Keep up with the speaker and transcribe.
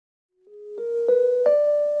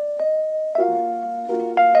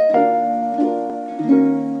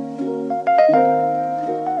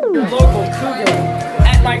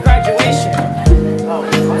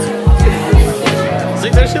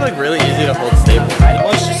gonna hold stable.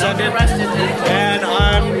 Lunch descended, and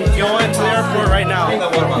I'm going to the airport right now.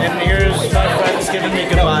 And here's my friends giving me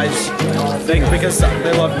goodbyes because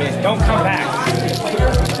they love me. Don't come back.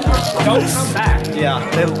 Don't come back. Yeah,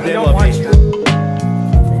 they love me.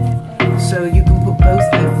 So you can put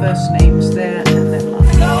both their first names there and then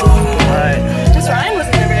last name. Alright. Just Ryan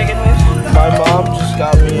wasn't in a very good mood. My mom just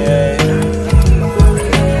got me a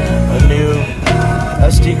new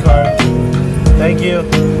SD card. Thank you.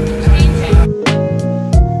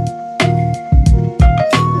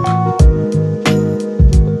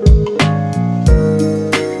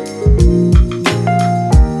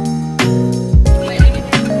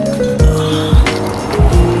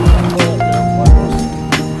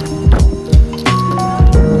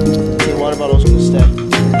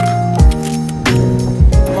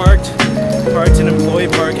 Parked in employee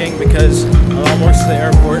parking because my mom works at the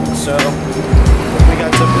airport, so we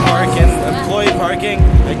got to park in employee parking.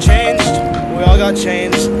 I changed, we all got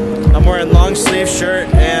changed. I'm wearing long sleeve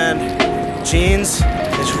shirt and jeans.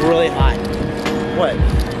 It's really hot. What?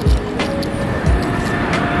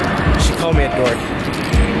 She called me a dork.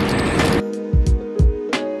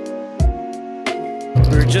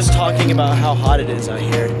 We were just talking about how hot it is out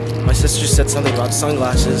here. My sister said something about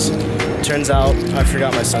sunglasses. Turns out I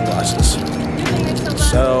forgot my sunglasses.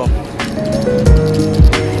 So,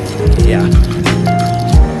 yeah.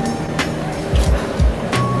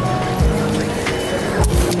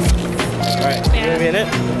 Alright, you gonna be in it?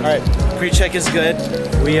 Alright, pre-check is good.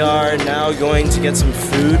 We are now going to get some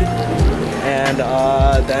food, and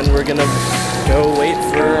then we're gonna go wait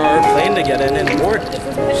for our plane to get in and board.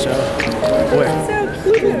 So, where?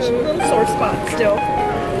 So cute. Little sore spot still.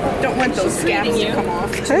 Don't want those scabs to come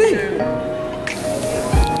off. Hey!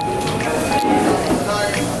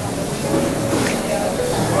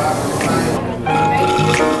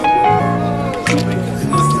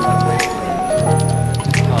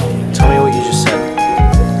 Tell me what you just said.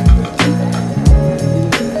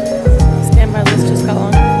 Standby list just got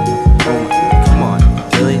longer. Come on,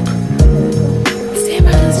 really?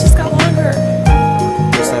 Standby list just got longer.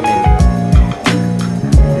 What does that mean?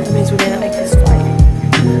 That means we may not make this flight.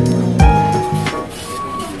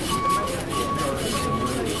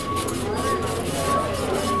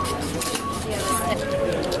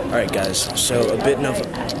 Alright guys, so a bit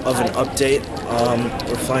of an update.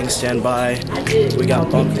 We're flying standby. We got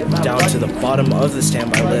bumped down to the bottom of the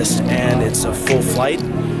standby list, and it's a full flight.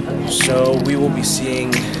 So we will be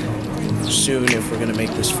seeing soon if we're gonna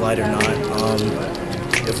make this flight or not.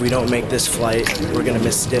 If we don't make this flight, we're gonna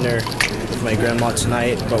miss dinner with my grandma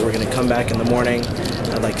tonight, but we're gonna come back in the morning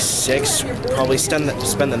at like 6, probably spend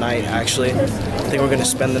the night actually. I think we're gonna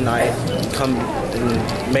spend the night, come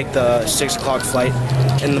and make the 6 o'clock flight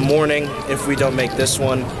in the morning if we don't make this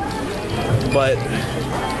one. But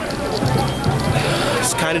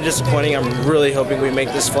it's kind of disappointing. I'm really hoping we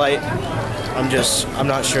make this flight. I'm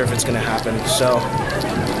not sure if it's gonna happen, so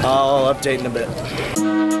I'll update in a bit.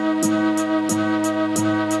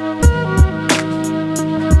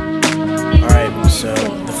 Alright, so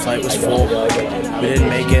the flight was full. We didn't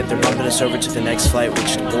make it. They're bumping us over to the next flight,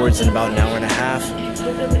 which boards in about an hour and a half.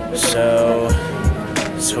 So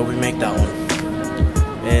let's hope we make that one.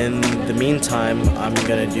 In the meantime, I'm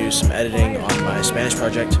gonna do some editing on my Spanish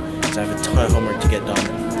project because I have a ton of homework to get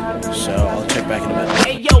done. So I'll check back in a bit.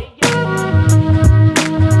 Hey, yo.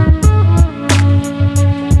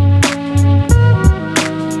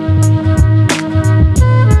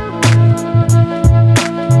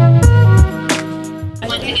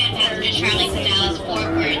 Once again, passengers traveling to Dallas Fort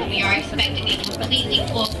Worth, we are expecting a completely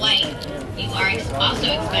full flight. You are also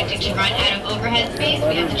expecting to run out of overhead space.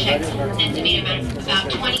 We have to check an estimated amount of about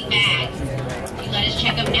 20 bags. You let us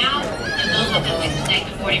check them now, and we'll have them expedite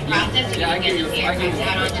the boarding process so we can get this aircraft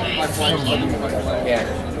out on time. Thank you.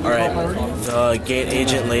 Alright, the gate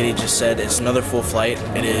agent lady just said it's another full flight.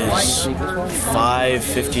 It is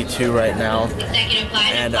 5:52 right now,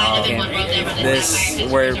 and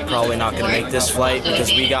we're probably not going to make this flight because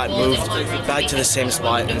we got moved back to the same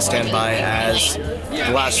spot in standby as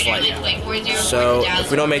the last flight. So if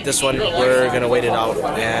we don't make this one, we're going to wait it out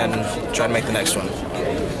and try to make the next one.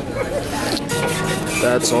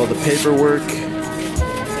 That's all the paperwork,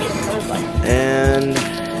 and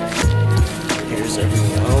here's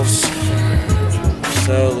everything else.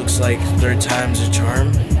 So it looks like 3rd time's a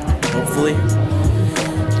charm, hopefully.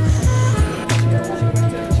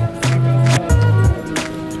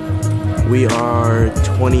 We are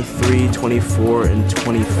 23, 24, and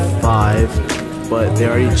 25, but they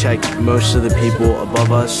already checked most of the people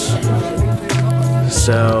above us.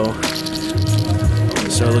 So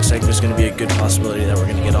it looks like there's going to be a good possibility that we're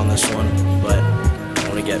going to get on this one, but I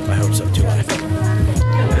want to to get my hopes up too high.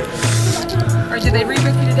 Or did they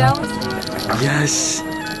rebook you to Dallas? Yes.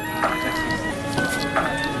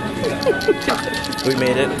 We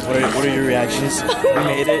made it. What are your reactions? We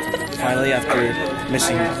made it. Finally, after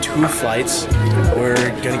missing 2 flights,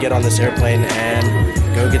 we're gonna get on this airplane and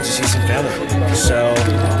go get to see some family. So.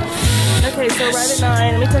 Okay, so right at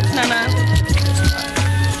 9. Let me text Nana.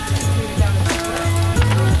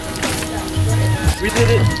 We did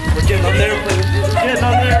it. We're getting on the airplane. We're getting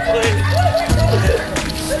on the airplane.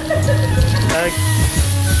 Hey,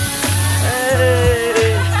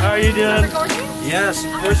 how are you doing? Yes,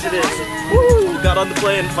 of course it is. Woo! Got on the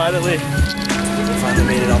plane finally. Finally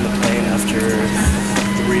made it on the plane after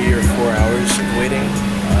 3 or 4 hours of waiting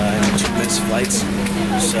and 2 missed flights.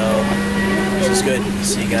 So this is good.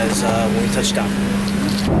 See you guys when we touch down.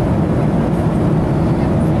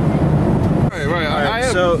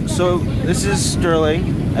 Right. So this is Sterling,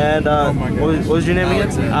 and what was your name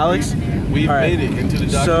again? Alex. We made it into the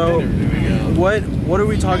documentary. So what are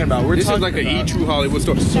we talking about? This is like a true Hollywood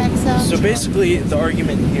story. So basically, the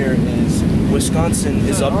argument here is Wisconsin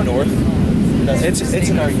is up north. No, it's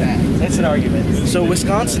an argument. It's an argument. So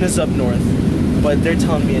Wisconsin is up north, but they're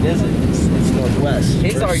telling me it isn't. It's northwest.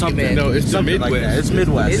 His argument. No, it's the Midwest. Like that. It's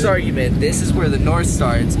Midwest. His argument. This is where the north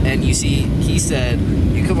starts, and you see, he said,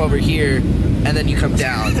 you come over here, and then you come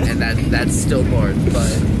down, and that's still north.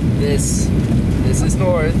 But this is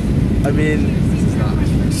north. I mean,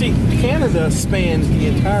 see, Canada spans the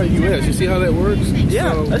entire U.S. You see how that works?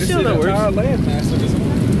 Yeah, I see how that works. Entire landmass of this.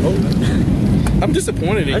 Oh, I'm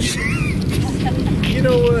disappointed in you. You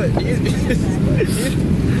know what? You need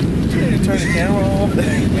to turn the camera off and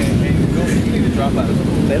go. You need to drop out of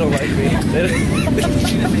school. they don't like me.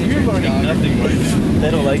 You're learning nothing right now. They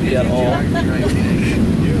don't like me at all.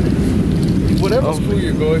 Whatever school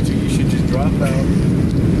you're going to, you should just drop out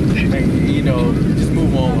and, you know, just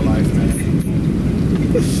move on with life, man.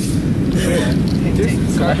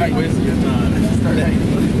 Just start wasting your time.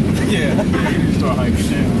 Yeah, start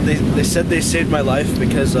hiking now. They said they saved my life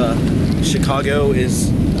because Chicago is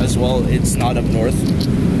as well. It's not up north,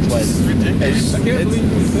 but I can't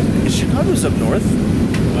believe you said that. Chicago's up north.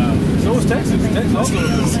 Wow. So is Texas. Texas also up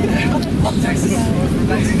north.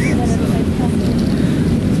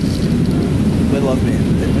 They love me.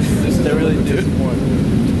 They really do.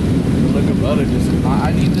 Look about it.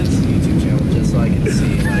 I need this YouTube channel just so I can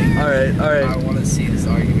see, like, All right. I want to see this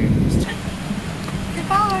argument.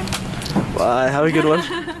 Goodbye. Bye. Have a good one.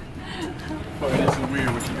 Boy, this is weird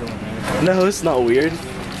what you're doing, man. No, it's not weird.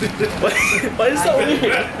 Why is that weird?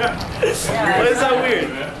 Why is that weird?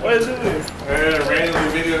 Why is it weird? Randomly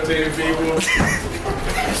videotaping people.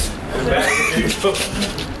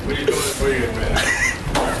 What are you doing for you, man?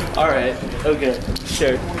 All right. Okay.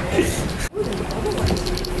 Sure.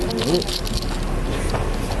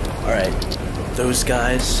 All right. Those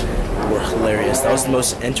guys were hilarious. That was the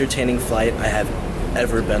most entertaining flight I have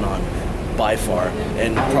ever been on, by far,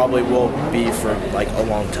 and probably will be for like a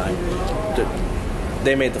long time.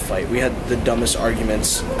 They made the fight. We had the dumbest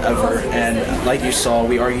arguments ever, and like you saw,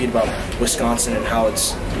 we argued about Wisconsin and how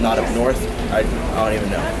it's not up north. I don't even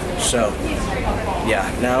know. So, yeah,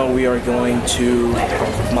 now we are going to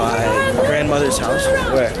my grandmother's house.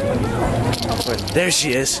 Where? There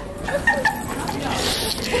she is.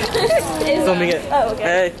 Filming it. Oh, okay.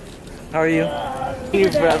 Hey, how are you? You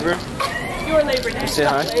forever. Your Labor Day. Say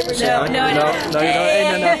hi. Say hi. No, no, you don't.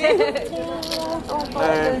 Hey, no.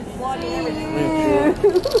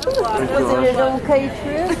 Was it an okay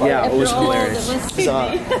trip? Yeah, it was hilarious. So,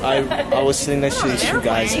 I was sitting next to these 2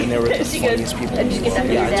 guys, and they were the funniest people. Yeah,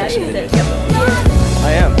 I texted it.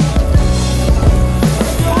 I am.